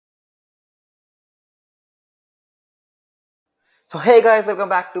So hey guys, welcome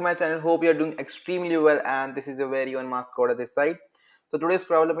back to my channel. Hope you're doing extremely well, and this is your very own mascot at this side. So today's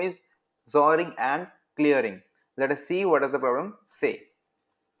problem is Xoring and Clearing. Let us see what does the problem say.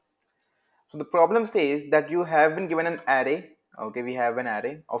 So the problem says that you have been given an array. Okay, we have an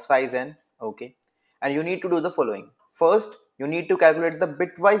array of size n. Okay, and you need to do the following. First, you need to calculate the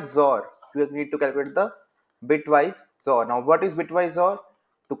bitwise XOR. You need to calculate the bitwise XOR. Now, what is bitwise XOR?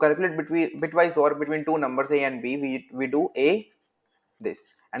 To calculate between bitwise XOR between two numbers a and b, we do a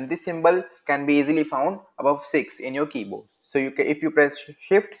this, and this symbol can be easily found above 6 in your keyboard. So if you press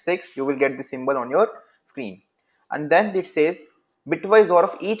shift 6, you will get the symbol on your screen, and then it says bitwise OR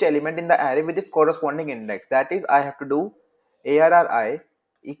of each element in the array with its corresponding index. That is, I have to do arri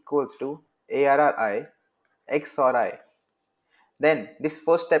equals to arri xor I. Then this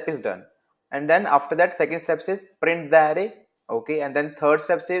first step is done, and then after that second step is print the array. Okay, and then third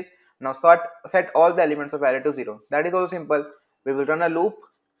step is now set all the elements of array to 0. That is also simple. We will run a loop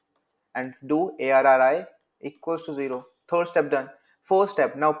and do arri equals to 0. Third step done. Fourth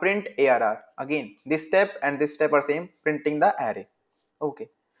step, now print arr. Again, this step and this step are same, printing the array. Okay,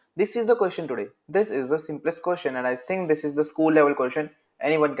 this is the question today. This is the simplest question, and I think this is the school level question.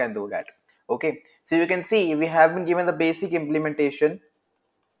 Anyone can do that. Okay, so you can see we have been given the basic implementation,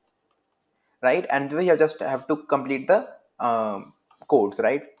 right? And we just have to complete the codes,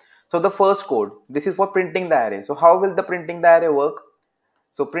 right? So the first code, this is for printing the array. So how will the printing the array work?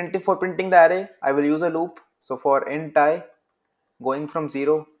 So for printing the array, I will use a loop. So for int I going from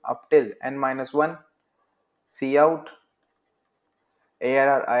 0 up till n minus 1, cout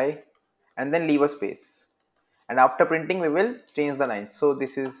arri, and then leave a space. And after printing, we will change the lines. So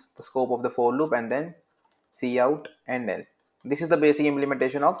this is the scope of the for loop, and then cout and l. This is the basic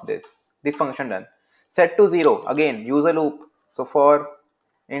implementation of this function done. Set to 0, again use a loop. So for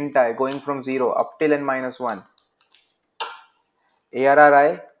int I going from 0 up till n minus 1,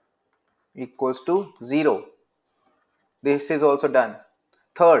 arri equals to 0. This is also done.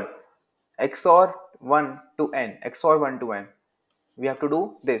 Third, XOR 1 to n, XOR 1 to n. We have to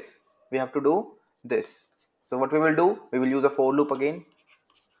do this. We have to do this. So what we will do, we will use a for loop again.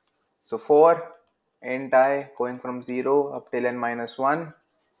 So for int I going from 0 up till n minus 1,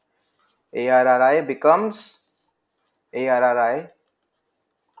 arri becomes arri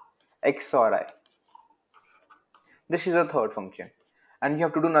XOR I. This is a third function, and you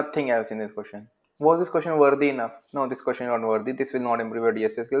have to do nothing else in this question. Was this question worthy enough? No, this question is not worthy. This will not improve your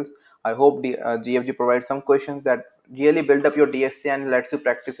DSA skills. I hope GFG provides some questions that really build up your DSA and lets you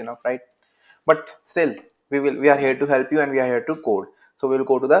practice enough, right? But still, we are here to help you, and we are here to code. So we will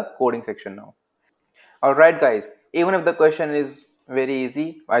go to the coding section now. Alright guys, even if the question is very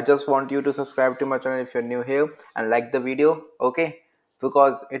easy, I just want you to subscribe to my channel if you're new here and like the video, okay?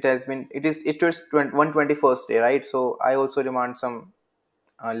 Because it is 121st day, right? So I also demand some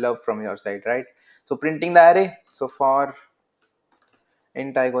love from your side, right? So printing the array. So for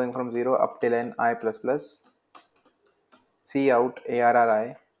int I going from 0 up till n I plus plus, cout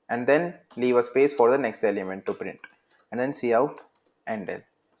arri, and then leave a space for the next element to print, and then cout and l,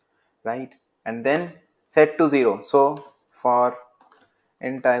 right? And then set to 0. So for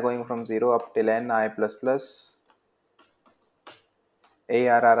int I going from 0 up till n I plus plus,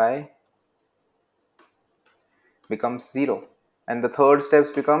 arri becomes 0, and the third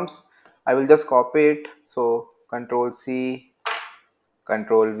steps becomes, I will just copy it. So control C,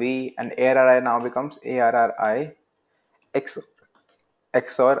 control V, and arri now becomes arri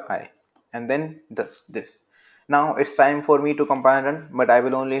XOR I, and then this. Now it's time for me to compile and run, but I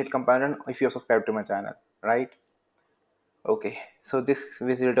will only hit compile and run if you are subscribed to my channel, right? Okay, so this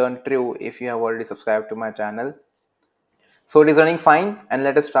will return true if you have already subscribed to my channel. So it is running fine, and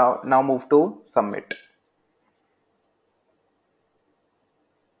let us now move to submit.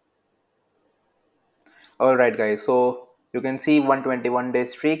 Alright guys, so you can see 121-day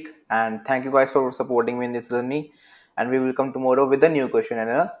streak, and thank you guys for supporting me in this journey, and we will come tomorrow with a new question and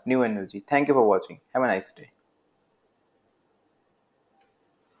a new energy. Thank you for watching. Have a nice day.